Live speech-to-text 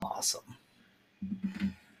Awesome.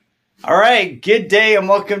 All right. Good day and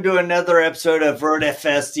welcome to another episode of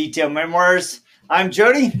RoadFS Detail Memoirs. I'm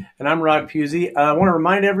Jody. And I'm Rod Pusey. I want to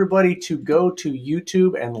remind everybody to go to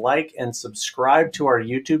YouTube and like and subscribe to our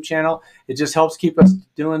YouTube channel. It just helps keep us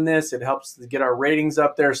doing this. It helps to get our ratings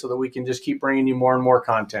up there so that we can just keep bringing you more and more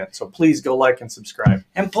content. So please go like and subscribe.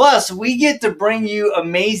 And plus, we get to bring you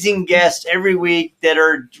amazing guests every week that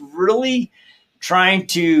are really trying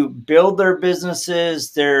to build their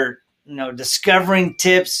businesses. They're discovering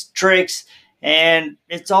tips, tricks, and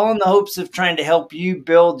it's all in the hopes of trying to help you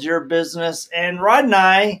build your business. And Rod and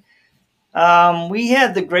I, we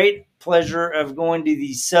had the great pleasure of going to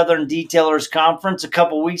the Southern Detailers Conference a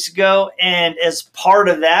couple weeks ago. And as part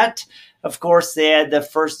of that, of course, they had the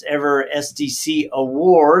first ever SDC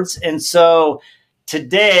Awards. And so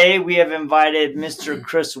today we have invited Mr.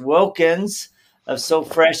 Chris Wilkins of So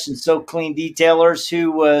Fresh and So Clean Detailers,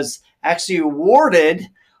 who was actually awarded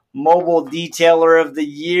Mobile Detailer of the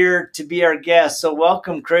Year, to be our guest. So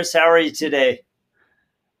welcome, Chris. How are you today?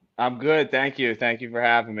 I'm good. Thank you. Thank you for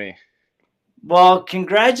having me. Well,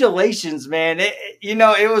 congratulations, man.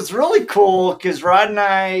 It was really cool because Rod and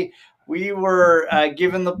I, we were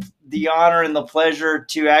given the honor and the pleasure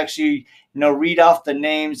to actually, read off the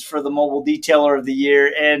names for the Mobile Detailer of the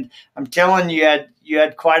Year. And I'm telling you, you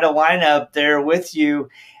had quite a lineup there with you.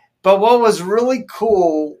 But what was really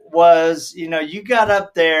cool was, you got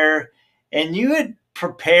up there and you had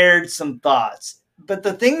prepared some thoughts. But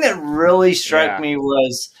the thing that really struck me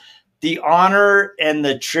was the honor and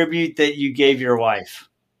the tribute that you gave your wife.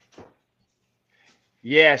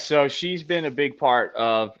 Yeah, so she's been a big part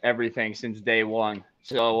of everything since day one.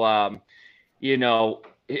 So,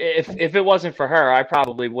 if it wasn't for her, I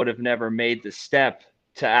probably would have never made the step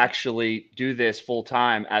to actually do this full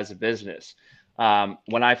time as a business.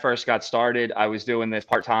 When I first got started, I was doing this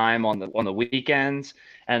part-time on the weekends,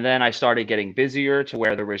 and then I started getting busier to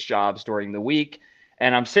where there was jobs during the week.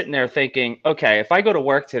 And I'm sitting there thinking, okay, if I go to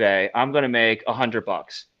work today, I'm going to make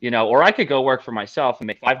 $100, or I could go work for myself and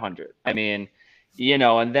make 500. I mean,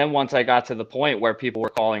 and then once I got to the point where people were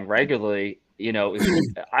calling regularly,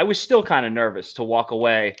 I was still kind of nervous to walk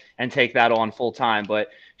away and take that on full time, but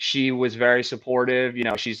she was very supportive.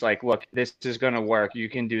 She's like, look, this is going to work. You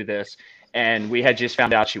can do this. And we had just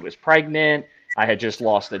found out she was pregnant. I had just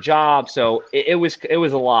lost the job. So it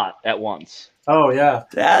was a lot at once. Oh, yeah.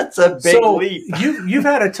 That's a big leap. You've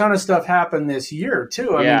had a ton of stuff happen this year,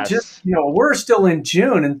 too. I Yes. mean, we're still in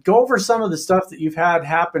June, and go over some of the stuff that you've had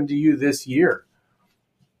happen to you this year.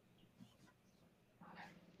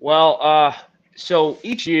 Well, so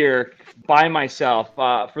each year by myself,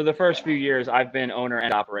 for the first few years, I've been owner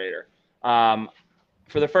and operator.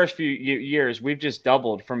 For the first few years, we've just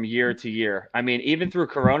doubled from year to year. I mean, even through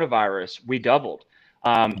coronavirus, we doubled.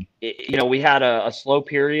 We had a slow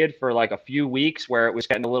period for like a few weeks where it was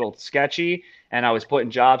getting a little sketchy, and I was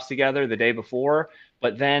putting jobs together the day before.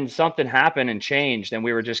 But then something happened and changed, and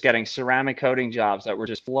we were just getting ceramic coating jobs that were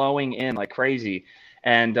just flowing in like crazy.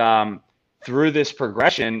 And through this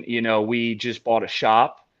progression, we just bought a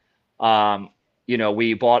shop.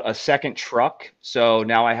 We bought a second truck. So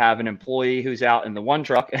now I have an employee who's out in the one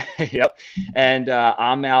truck. Yep. And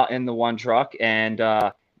I'm out in the one truck. And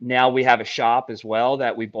now we have a shop as well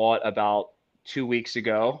that we bought about 2 weeks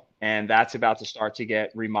ago. And that's about to start to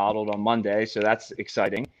get remodeled on Monday. So that's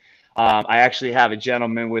exciting. I actually have a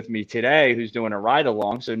gentleman with me today who's doing a ride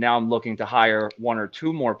along. So now I'm looking to hire 1 or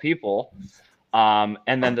 2 more people.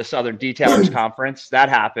 And then the Southern Detailers Conference, that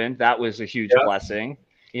happened. That was a huge blessing.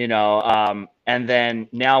 And then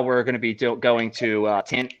now we're going to be going to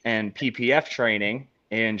tint and PPF training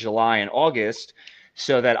in July and August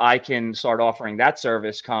so that I can start offering that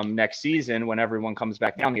service come next season when everyone comes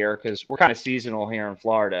back down here, because we're kind of seasonal here in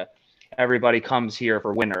Florida. Everybody comes here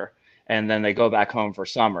for winter and then they go back home for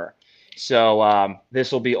summer. So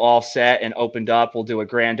this will be all set and opened up. We'll do a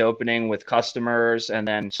grand opening with customers and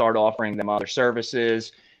then start offering them other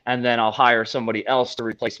services. And then I'll hire somebody else to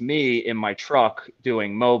replace me in my truck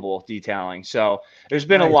doing mobile detailing. So there's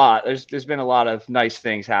been a lot. There's been a lot of nice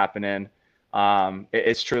things happening.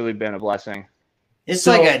 It's truly been a blessing. It's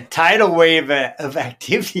like a tidal wave of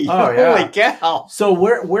activity. Oh, yeah. Holy cow. So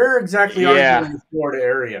where exactly are you in the Florida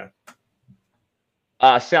area?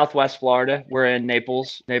 Southwest Florida. We're in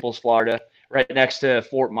Naples, Florida, right next to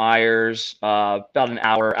Fort Myers, about an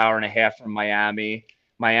hour and a half from Miami.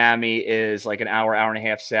 Miami is like an hour and a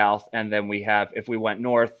half south. And then we have, if we went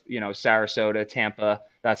north, Sarasota, Tampa,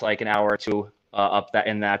 that's like an hour or 2 up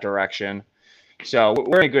in that direction. So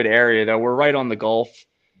we're in a good area, though. We're right on the Gulf.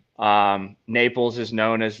 Naples is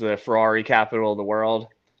known as the Ferrari capital of the world.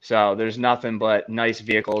 So there's nothing but nice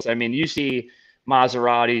vehicles. I mean, you see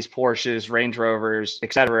Maseratis, Porsches, Range Rovers,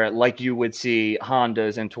 etc., like you would see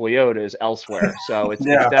Hondas and Toyotas elsewhere. So it's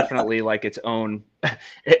Yeah. definitely like its own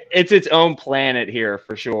it's its own planet here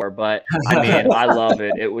for sure. But I mean, I love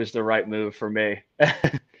it. It was the right move for me.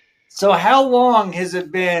 So how long has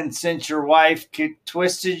it been since your wife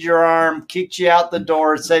twisted your arm, kicked you out the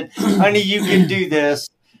door, said, "Honey, you can do this,"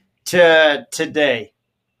 to today?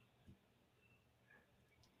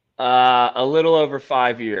 A little over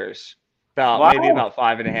 5 years, maybe Wow. about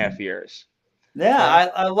 5.5 years. Yeah,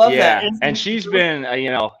 I love that. Yeah, and she's been,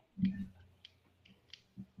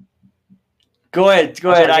 Go ahead.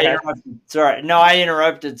 Go ahead. sorry, go I ahead. interrupted. Sorry. No, I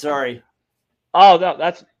interrupted. Sorry. Oh no,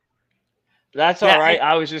 that's Yeah. all right.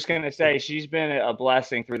 I was just gonna say she's been a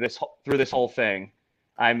blessing through this whole thing.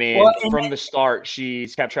 I mean, Well, from the start,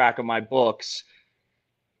 she's kept track of my books.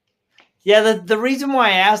 yeah, the reason why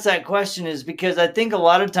I asked that question is because I think a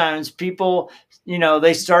lot of times people,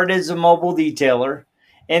 they start as a mobile detailer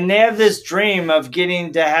and they have this dream of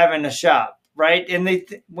getting to having a shop, right? And they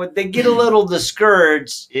get a little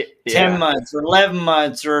discouraged 10 Yeah. months or 11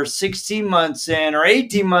 months or 16 months in or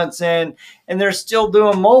 18 months in, and they're still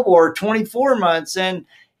doing mobile, or 24 months. And,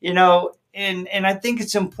 and I think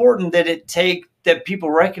it's important that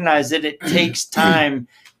people recognize that it takes time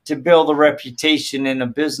to build a reputation in a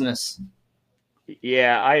business.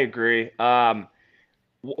 Yeah, I agree.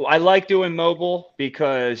 I like doing mobile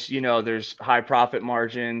because, there's high profit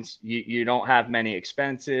margins. You don't have many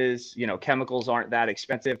expenses. Chemicals aren't that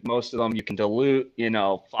expensive. Most of them you can dilute,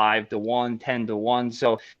 5 to 1, 10 to 1.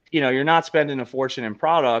 So, you're not spending a fortune in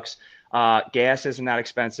products. Gas isn't that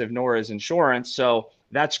expensive, nor is insurance. So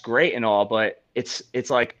that's great and all, but it's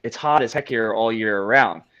like it's hot as heck here all year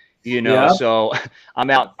around. Yeah. So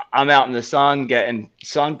I'm out in the sun getting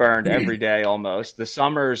sunburned every day almost. The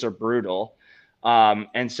summers are brutal.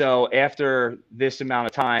 And so after this amount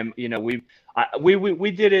of time,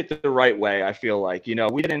 we did it the right way. I feel like,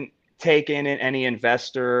 we didn't take in any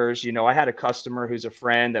investors. I had a customer who's a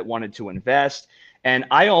friend that wanted to invest, and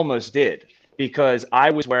I almost did because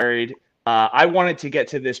I was worried. I wanted to get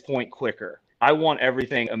to this point quicker. I want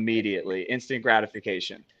everything immediately, instant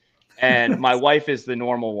gratification. And my wife is the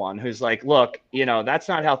normal one who's like, look, that's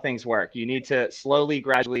not how things work. You need to slowly,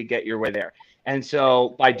 gradually get your way there. And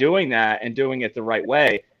so by doing that and doing it the right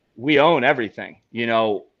way, we own everything. We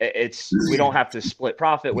don't have to split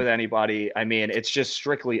profit with anybody. I mean, it's just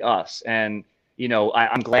strictly us. And,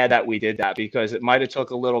 I'm glad that we did that because it might have took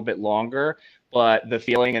a little bit longer, but the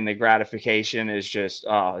feeling and the gratification is just,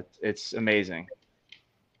 it's amazing.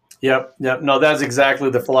 Yep. No, that's exactly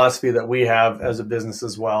the philosophy that we have as a business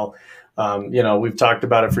as well. We've talked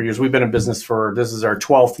about it for years. We've been in business this is our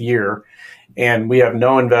 12th year, and we have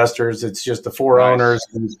no investors. It's just the four owners.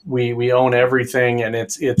 And we own everything, and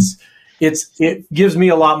it gives me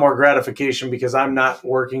a lot more gratification because I'm not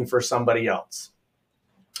working for somebody else.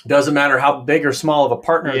 Doesn't matter how big or small of a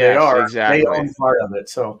partner they are, exactly. They own part of it.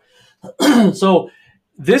 So,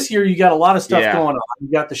 this year you got a lot of stuff going on.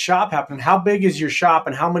 You got the shop happening. How big is your shop,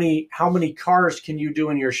 and how many cars can you do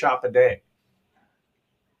in your shop a day?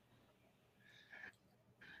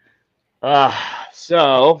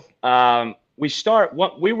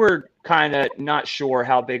 We were kind of not sure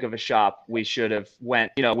how big of a shop we should have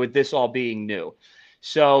went, with this all being new.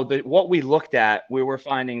 So what we looked at, we were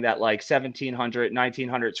finding that like 1,700,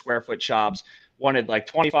 1,900 square foot shops wanted like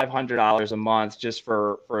 $2,500 a month just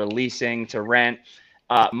for leasing to rent.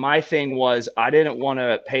 My thing was I didn't want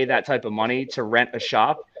to pay that type of money to rent a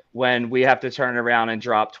shop when we have to turn around and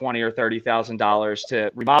drop $20,000 or $30,000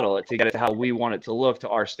 to remodel it to get it to how we want it to look to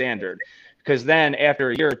our standard. Because then after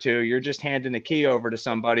a year or two, you're just handing the key over to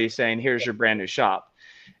somebody saying, here's your brand new shop.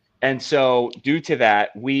 And so due to that,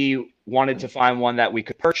 we wanted to find one that we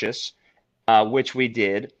could purchase, which we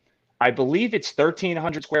did. I believe it's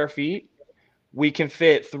 1,300 square feet. We can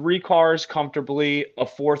fit 3 cars comfortably, a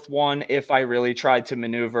 4th one if I really tried to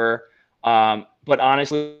maneuver. But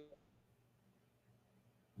honestly,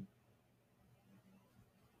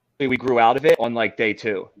 we grew out of it on like day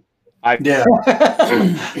 2.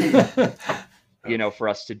 For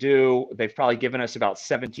us to do. They've probably given us about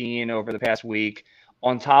 17 over the past week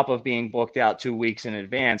on top of being booked out 2 weeks in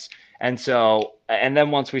advance. And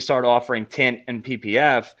then once we start offering tint and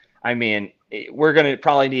PPF, I mean, we're going to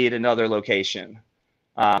probably need another location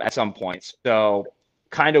at some point. So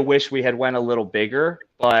kind of wish we had went a little bigger,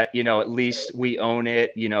 but, at least we own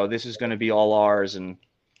it. This is going to be all ours. And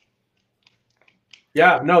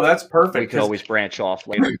yeah, no, that's perfect. We could always branch off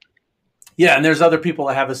later. Yeah, and there's other people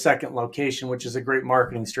that have a second location, which is a great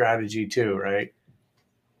marketing strategy too, right?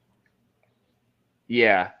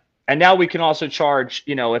 Yeah. And now we can also charge,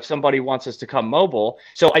 if somebody wants us to come mobile.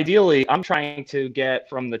 So ideally, I'm trying to get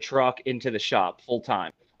from the truck into the shop full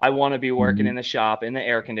time. I want to be working in the shop, in the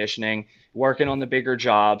air conditioning, working on the bigger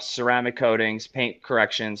jobs, ceramic coatings, paint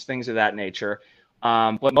corrections, things of that nature.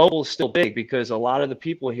 But mobile is still big because a lot of the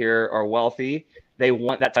people here are wealthy. They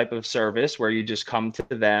want that type of service where you just come to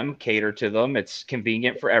them, cater to them. It's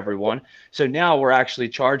convenient for everyone. So now we're actually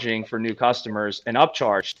charging for new customers an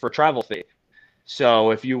upcharge for travel fee. So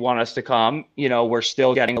if you want us to come, we're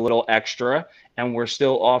still getting a little extra and we're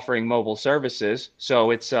still offering mobile services.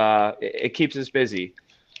 So it keeps us busy.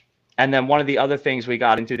 And then one of the other things we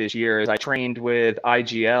got into this year is I trained with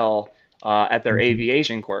IGL at their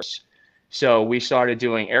aviation course. So we started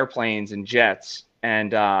doing airplanes and jets,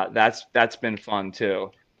 and that's been fun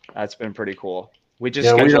too. That's been pretty cool. We just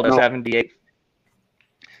scheduled a 78.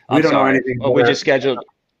 We don't know anything. Well, we just scheduled.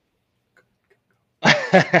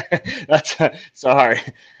 That's sorry.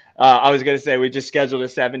 I was going to say we just scheduled a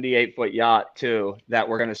 78-foot yacht too that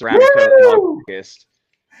we're going to ceramic coat in August.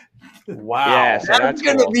 Wow. Yeah, so that's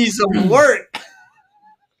going to be some work.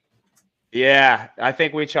 Yeah, I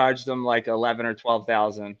think we charged them like 11 or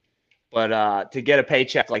 12,000. But to get a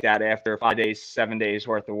paycheck like that after 5 days, 7 days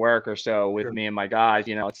worth of work or so with me and my guys,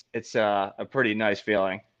 it's a pretty nice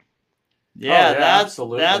feeling. Yeah, that's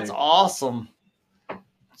awesome.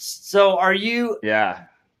 So are you? Yeah.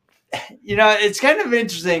 It's kind of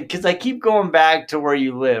interesting because I keep going back to where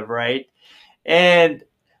you live, right? And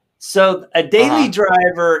so a daily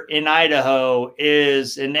driver in Idaho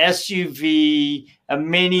is an SUV, a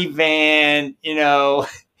minivan,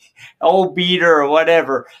 old beater or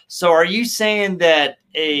whatever. So are you saying that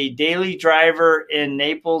a daily driver in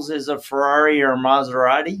Naples is a Ferrari or a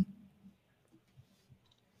Maserati?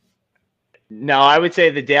 No, I would say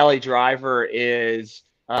the daily driver is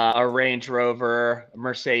a Range Rover, a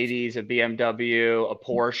Mercedes, a BMW, a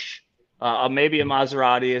Porsche, maybe a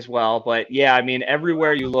Maserati as well. But yeah, I mean,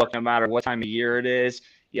 everywhere you look, no matter what time of year it is,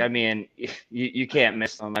 I mean, you can't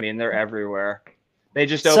miss them. I mean, they're everywhere. They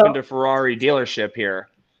just opened a Ferrari dealership here,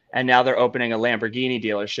 and now they're opening a Lamborghini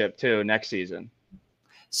dealership too next season.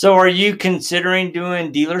 So are you considering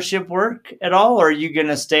doing dealership work at all, or are you going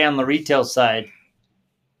to stay on the retail side?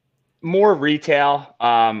 More retail.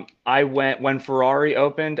 I went when Ferrari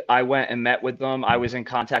opened. I went and met with them. I was in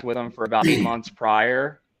contact with them for about 8 months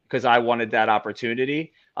prior because I wanted that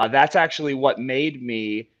opportunity. That's actually what made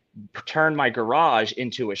me turn my garage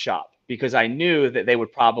into a shop because I knew that they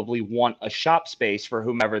would probably want a shop space for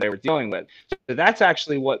whomever they were dealing with. So that's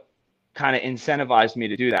actually what kind of incentivized me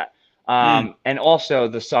to do that. And also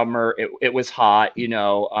the summer, it was hot,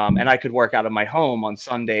 and I could work out of my home on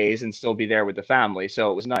Sundays and still be there with the family.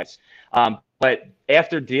 So it was nice. But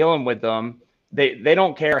after dealing with them, they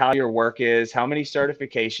don't care how your work is, how many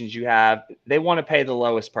certifications you have. They want to pay the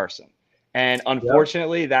lowest person. And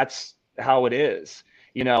unfortunately, that's how it is.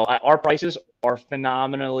 Our prices are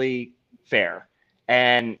phenomenally fair.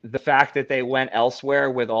 And the fact that they went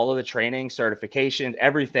elsewhere with all of the training, certifications,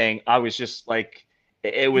 everything, I was just like,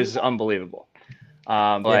 it was unbelievable.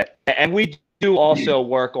 And we do also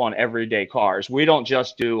work on everyday cars. We don't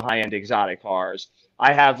just do high-end exotic cars.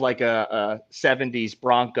 I have like a 70s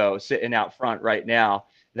Bronco sitting out front right now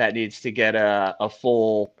that needs to get a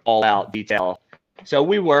full all-out detail. So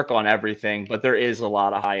we work on everything, but there is a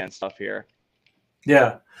lot of high-end stuff here.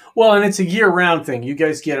 Yeah. Well, and it's a year-round thing. You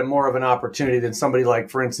guys get more of an opportunity than somebody like,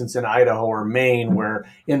 for instance, in Idaho or Maine, where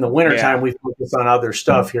in the wintertime we focus on other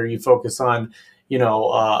stuff. Here you focus on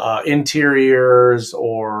interiors,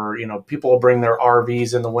 or, people will bring their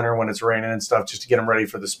RVs in the winter when it's raining and stuff just to get them ready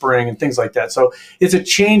for the spring and things like that. So it's a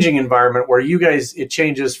changing environment where you guys, it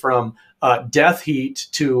changes from death heat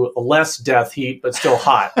to less death heat, but still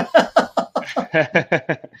hot.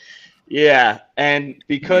 Yeah. And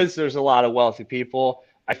because there's a lot of wealthy people,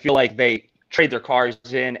 I feel like they trade their cars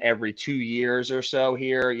in every 2 years or so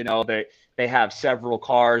here. They have several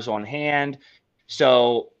cars on hand.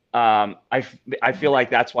 So I feel like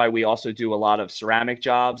that's why we also do a lot of ceramic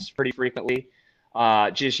jobs pretty frequently.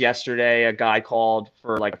 Just yesterday, a guy called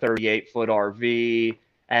for like a 38-foot RV,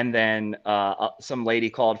 and then some lady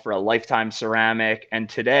called for a lifetime ceramic. And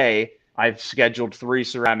today, I've scheduled 3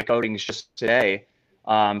 ceramic coatings just today.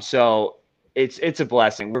 So it's a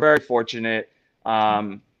blessing. We're very fortunate.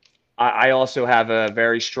 I also have a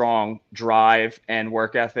very strong drive and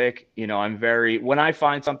work ethic. When I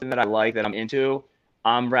find something that I like, that I'm into,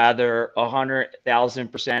 I'm rather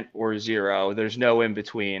 100,000% or zero. There's no in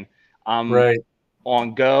between. I'm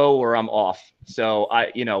on go or I'm off. So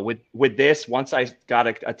with this, once I got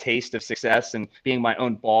a taste of success and being my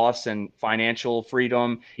own boss and financial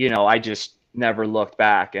freedom, never looked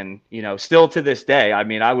back. And, you know, still to this day, I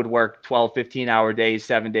mean, I would work 12, 15-hour days,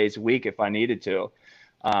 7 days a week if I needed to.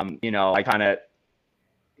 You know, I kind of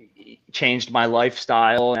changed my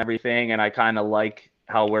lifestyle and everything, and I kind of like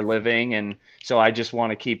how we're living. And so I just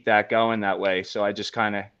want to keep that going that way. So I just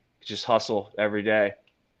kind of just hustle every day.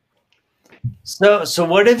 So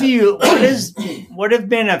what have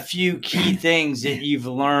been a few key things that you've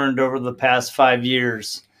learned over the past 5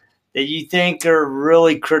 years that you think are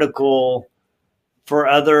really critical for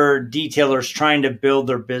other detailers trying to build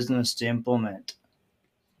their business to implement?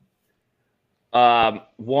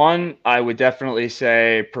 One, I would definitely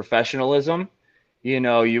say professionalism. You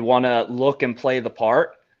know, you want to look and play the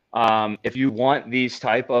part. If you want these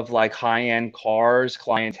type of like high-end cars,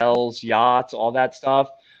 clientels, yachts, all that stuff,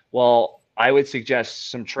 well, I would suggest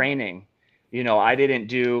some training. You know, I didn't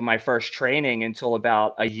do my first training until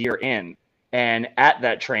about a year in. And at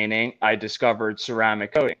that training, I discovered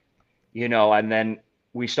ceramic coating, you know, and then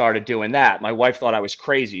we started doing that. My wife thought I was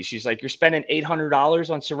crazy. She's like, "You're spending $800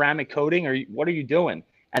 on ceramic coating, or what are you doing?"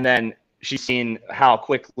 And then she's seen how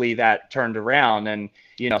quickly that turned around. And,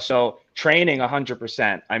 you know, so training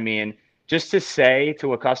 100%. I mean, just to say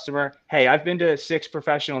to a customer, "Hey, I've been to 6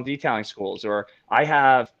 professional detailing schools," or "I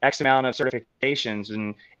have X amount of certifications,"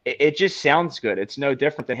 and it just sounds good. It's no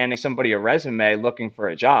different than handing somebody a resume looking for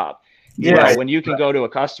a job. You know, when you can go to a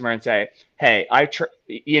customer and say, "Hey,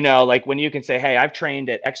 you know, like when you can say, 'Hey, I've trained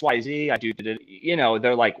at XYZ, I do,' you know,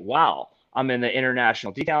 they're like, 'Wow, I'm in the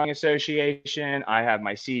International Detailing Association. I have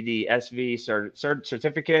my CDSV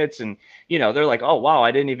certificates.'" And, you know, they're like, "Oh, wow,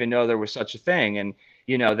 I didn't even know there was such a thing." And,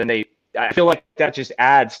 you know, then I feel like that just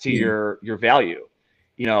adds to your value.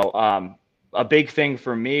 You know, a big thing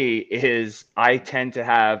for me is I tend to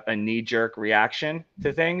have a knee-jerk reaction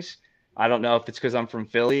to things. I don't know if it's because I'm from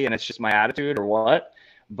Philly and it's just my attitude or what,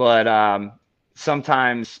 but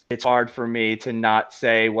sometimes it's hard for me to not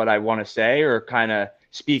say what I want to say or kind of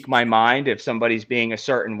speak my mind if somebody's being a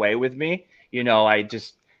certain way with me. You know, I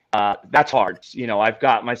just that's hard. You know, I've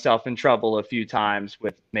got myself in trouble a few times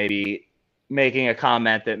with maybe making a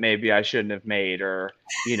comment that maybe I shouldn't have made, or,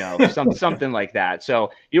 you know, something like that.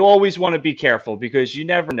 So you always want to be careful because you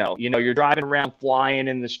never know. You know, you're driving around flying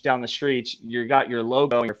down the streets, you got your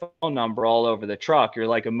logo and your phone number all over the truck. You're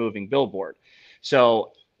like a moving billboard.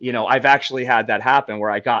 So, you know, I've actually had that happen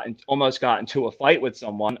where I almost got into a fight with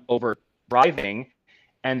someone over driving,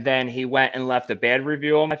 and then he went and left a bad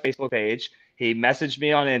review on my Facebook page. He messaged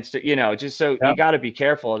me on Insta, you know, just so you got to be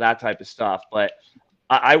careful of that type of stuff. But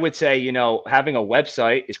I would say, you know, having a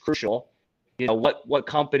website is crucial. You know, what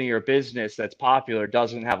company or business that's popular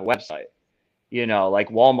doesn't have a website? You know, like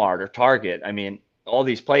Walmart or Target. I mean, all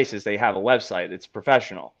these places, they have a website. It's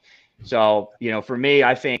professional. So, you know, for me,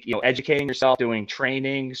 I think, you know, educating yourself, doing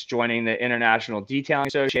trainings, joining the International Detailing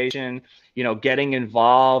Association, you know, getting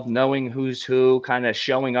involved, knowing who's who, kind of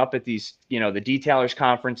showing up at these, you know, the detailers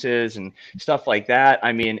conferences and stuff like that.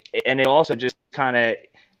 I mean, and it also just kind of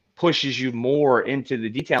pushes you more into the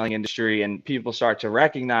detailing industry, and people start to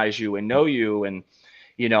recognize you and know you. And,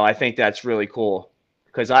 you know, I think that's really cool,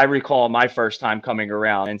 because I recall my first time coming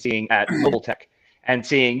around and seeing at Mobile Tech and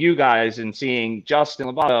seeing you guys and seeing Justin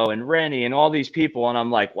Lobato and Rennie and all these people. And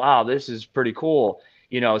I'm like, wow, this is pretty cool.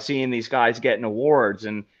 You know, seeing these guys getting awards.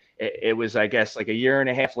 And it was, I guess, like a year and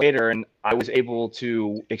a half later, and I was able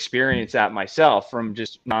to experience that myself from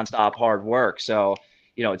just nonstop hard work. So,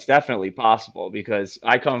 you know, it's definitely possible, because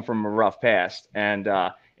I come from a rough past, and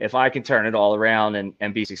if I can turn it all around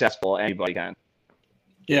and be successful, anybody can.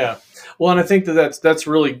 Yeah. Well, and I think that's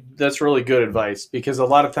really good advice, because a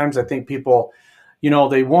lot of times I think people, you know,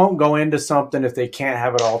 they won't go into something if they can't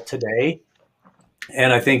have it all today.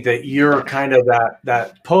 And I think that you're kind of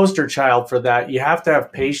that poster child for that. You have to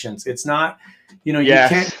have patience. It's not, you know, you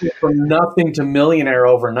can't get from nothing to millionaire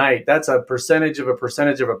overnight. That's a percentage of a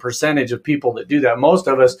percentage of a percentage of people that do that. Most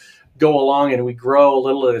of us go along and we grow a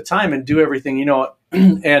little at a time and do everything, you know,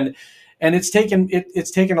 and it's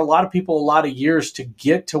taken a lot of people a lot of years to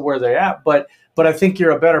get to where they're at. But I think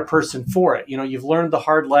you're a better person for it. You know, you've learned the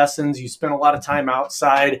hard lessons. You spent a lot of time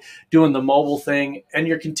outside doing the mobile thing, and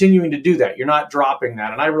you're continuing to do that. You're not dropping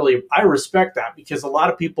that. And I respect that, because a lot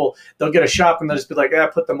of people, they'll get a shop and they'll just be like,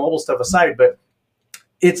 put the mobile stuff aside. But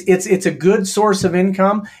it's a good source of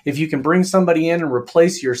income. If you can bring somebody in and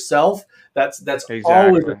replace yourself, that's exactly.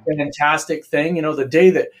 Always a fantastic thing. You know, the day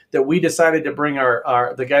that we decided to bring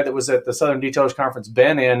the guy that was at the Southern Detailers Conference,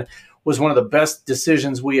 Ben, in, was one of the best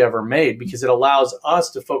decisions we ever made, because it allows us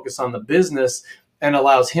to focus on the business and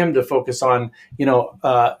allows him to focus on, you know,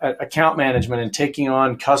 account management and taking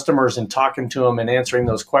on customers and talking to them and answering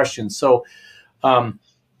those questions. So a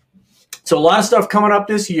lot of stuff coming up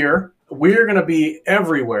this year. we're going to be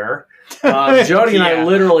everywhere. Jody and I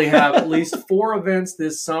literally have at least 4 events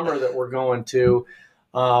this summer that we're going to.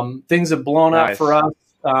 Things have blown up for us.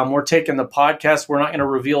 We're taking the podcast. We're not going to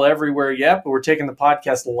reveal everywhere yet, but we're taking the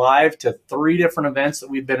podcast live to 3 different events that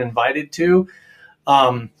we've been invited to.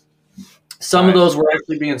 Some of those we're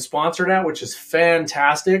actually being sponsored at, which is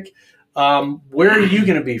fantastic. Where are you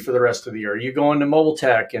going to be for the rest of the year? Are you going to Mobile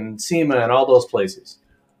Tech and SEMA and all those places?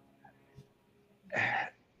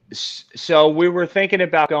 So we were thinking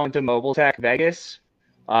about going to Mobile Tech Vegas.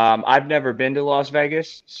 I've never been to Las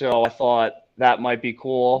Vegas, so I thought that might be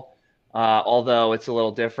cool. Although it's a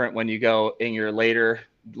little different when you go in your later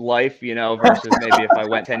life, you know, versus maybe if I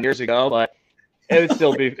went 10 years ago, but it would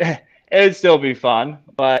still be fun.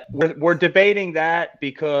 But we're debating that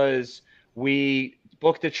because we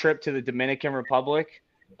booked a trip to the Dominican Republic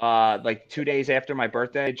like 2 days after my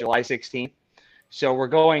birthday, July 16th. So we're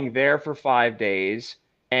going there for 5 days.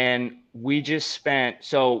 And we just spent,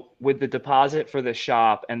 so with the deposit for the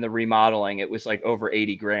shop and the remodeling, it was like over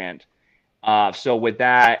 80 grand. So with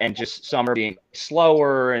that and just summer being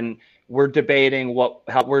slower, and we're debating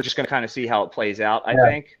how we're just going to kind of see how it plays out, I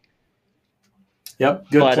think.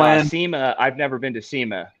 Yep, good plan. SEMA, I've never been to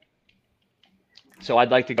SEMA, so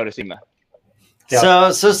I'd like to go to SEMA.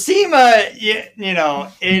 Yep. So SEMA, you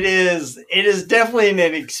know, it is definitely an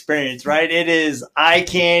experience, right? It is eye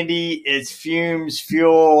candy, it's fumes,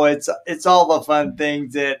 fuel, it's all the fun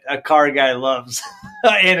things that a car guy loves,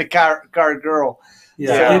 and a car girl.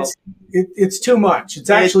 Yeah, so, it's too much. It's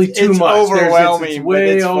actually too much. Overwhelming. It's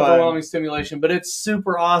way overwhelming stimulation, but it's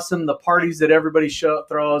super awesome. The parties that everybody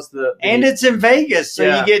throws, and it's in Vegas, so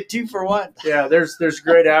you get 2 for 1. Yeah, there's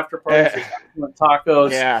great after parties,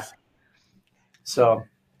 tacos. Yeah. So,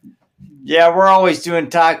 yeah, we're always doing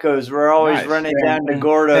tacos. We're always running down to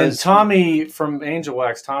Gordo's. And Tommy from Angel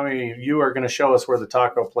Wax, Tommy, you are going to show us where the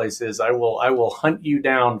taco place is. I will hunt you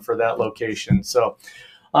down for that location. So,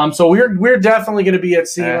 we're definitely going to be at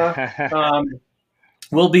SEMA.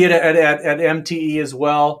 We'll be at MTE as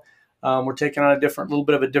well. We're taking on a little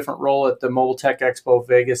bit of a different role at the Mobile Tech Expo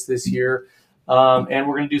Vegas this year, and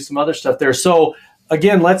we're going to do some other stuff there. So,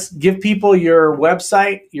 again, let's give people your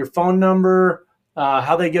website, your phone number.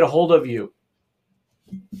 How they get a hold of you.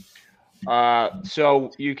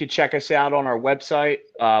 So you could check us out on our website,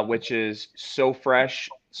 which is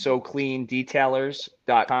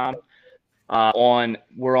SoFreshSoCleanDetailers.com.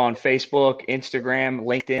 We're on Facebook, Instagram,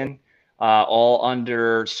 LinkedIn, all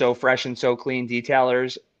under So Fresh and So Clean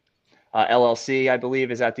Detailers. LLC, I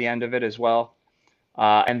believe, is at the end of it as well.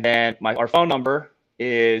 And then our phone number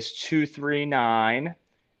is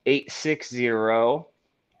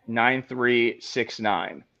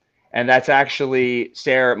 239-860-9369, and that's actually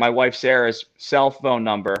my wife Sarah's cell phone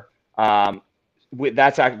number.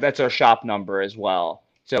 That's our shop number as well,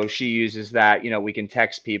 so she uses that. You know, we can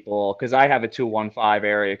text people because I have a 215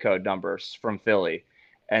 area code number from Philly,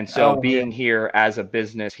 and so being here as a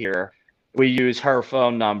business here, we use her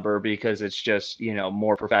phone number because it's just, you know,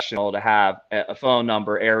 more professional to have a phone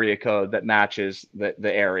number area code that matches the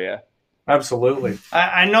area. Absolutely.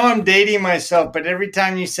 I know I'm dating myself, but every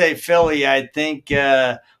time you say Philly, I think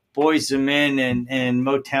Boyz II Men and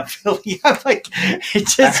Motown Philly. I'm like, it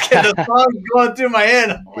just gets a song going through my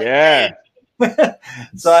head. Yeah.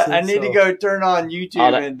 So I need to go turn on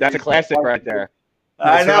YouTube. That's a classic right there.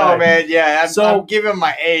 I know, man. Yeah, I'm giving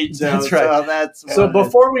my age, though. That's right. So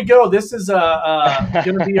before we go, this is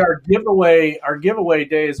going to be our giveaway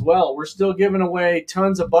day as well. We're still giving away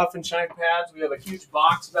tons of Buff and Shine pads. We have a huge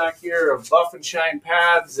box back here of Buff and Shine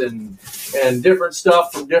pads and different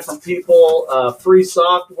stuff from different people. Free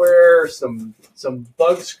software, some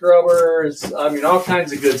bug scrubbers. I mean, all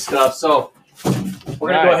kinds of good stuff. So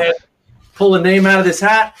we're going to go ahead. Pull a name out of this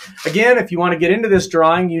hat. Again, if you want to get into this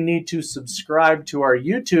drawing, you need to subscribe to our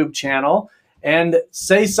YouTube channel and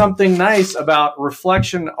say something nice about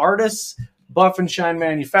Reflection Artists, Buff and Shine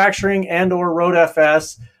Manufacturing, and or Road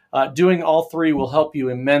FS. Doing all 3 will help you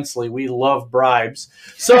immensely. We love bribes.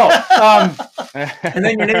 So, and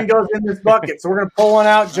then your name goes in this bucket. So we're going to pull one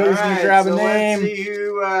out. Jody's going to grab a name. Let's see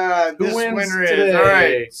who this winner today. is. All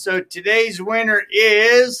right. So today's winner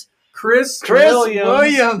is Chris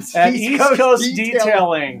Williams at East Coast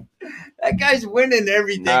Detailing. That guy's winning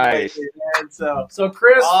everything. Nice. Lately, man. So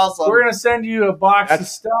Chris, awesome. We're going to send you a box of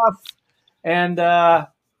stuff, and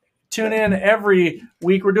tune in every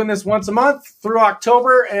week. We're doing this once a month through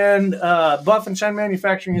October, and Buff and Shine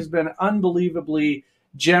Manufacturing has been unbelievably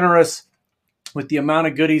generous with the amount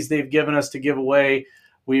of goodies they've given us to give away.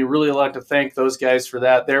 We really like to thank those guys for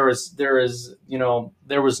that. There was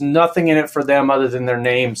nothing in it for them other than their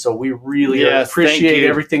name. So we really appreciate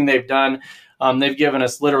everything they've done. They've given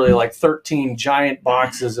us literally like 13 giant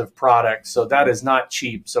boxes of products. So that is not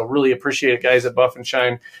cheap. So really appreciate it, guys at Buff and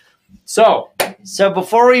Shine. So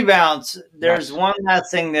before we bounce, there's one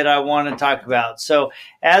last thing that I want to talk about. So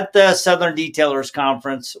at the Southern Detailers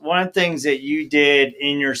Conference, one of the things that you did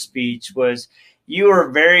in your speech was you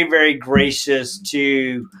were very, very gracious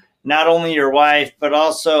to not only your wife, but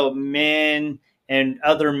also men and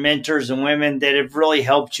other mentors and women that have really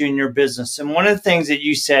helped you in your business. And one of the things that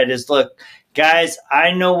you said is, look, guys,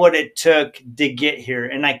 I know what it took to get here,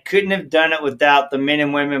 and I couldn't have done it without the men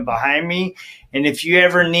and women behind me. And if you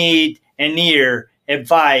ever need an ear,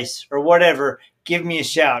 advice, or whatever, give me a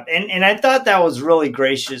shout. And I thought that was really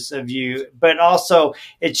gracious of you, but also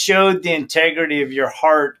it showed the integrity of your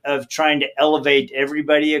heart of trying to elevate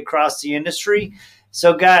everybody across the industry.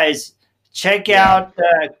 So guys, check out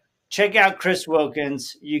Chris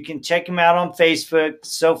Wilkins. You can check him out on Facebook,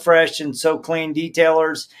 So Fresh and So Clean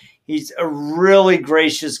Detailers. He's a really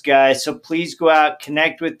gracious guy. So please go out,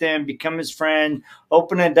 connect with him, become his friend,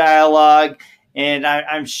 open a dialogue. And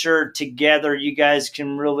I'm sure together you guys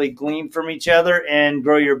can really glean from each other and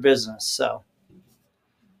grow your business. So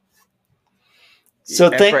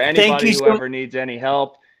for anybody who ever needs any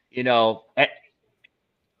help,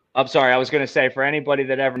 I'm sorry, I was going to say, for anybody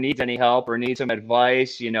that ever needs any help or needs some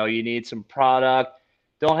advice, you need some product,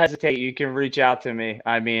 don't hesitate. You can reach out to me.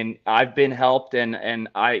 I mean, I've been helped and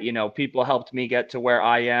people helped me get to where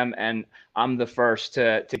I am, and I'm the first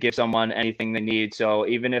to give someone anything they need. So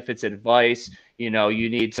even if it's advice, you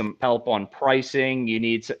need some help on pricing,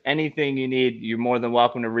 anything you need, you're more than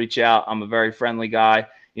welcome to reach out. I'm a very friendly guy.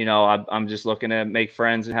 I'm just looking to make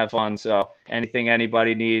friends and have fun. So anything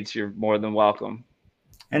anybody needs, you're more than welcome.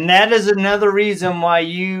 And that is another reason why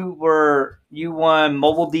you won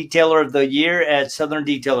Mobile Detailer of the Year at Southern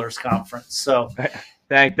Detailers Conference. So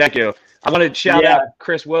thank you. I want to shout out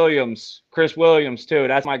Chris Williams. Chris Williams too.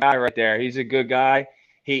 That's my guy right there. He's a good guy.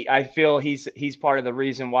 I feel he's part of the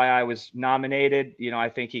reason why I was nominated. I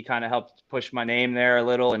think he kind of helped push my name there a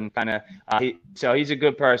little, and kind of so he's a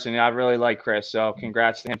good person. I really like Chris. So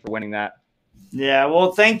congrats to him for winning that. Yeah,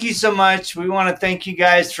 well, thank you so much. We want to thank you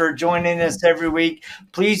guys for joining us every week.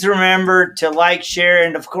 Please remember to like, share,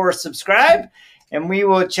 and, of course, subscribe. And we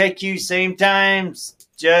will check you same time,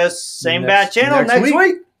 just same bat channel next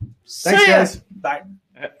week. Thanks, guys. Bye.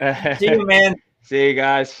 See you, man. See you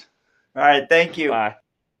guys. All right, thank you. Bye.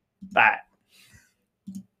 Bye.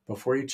 Before you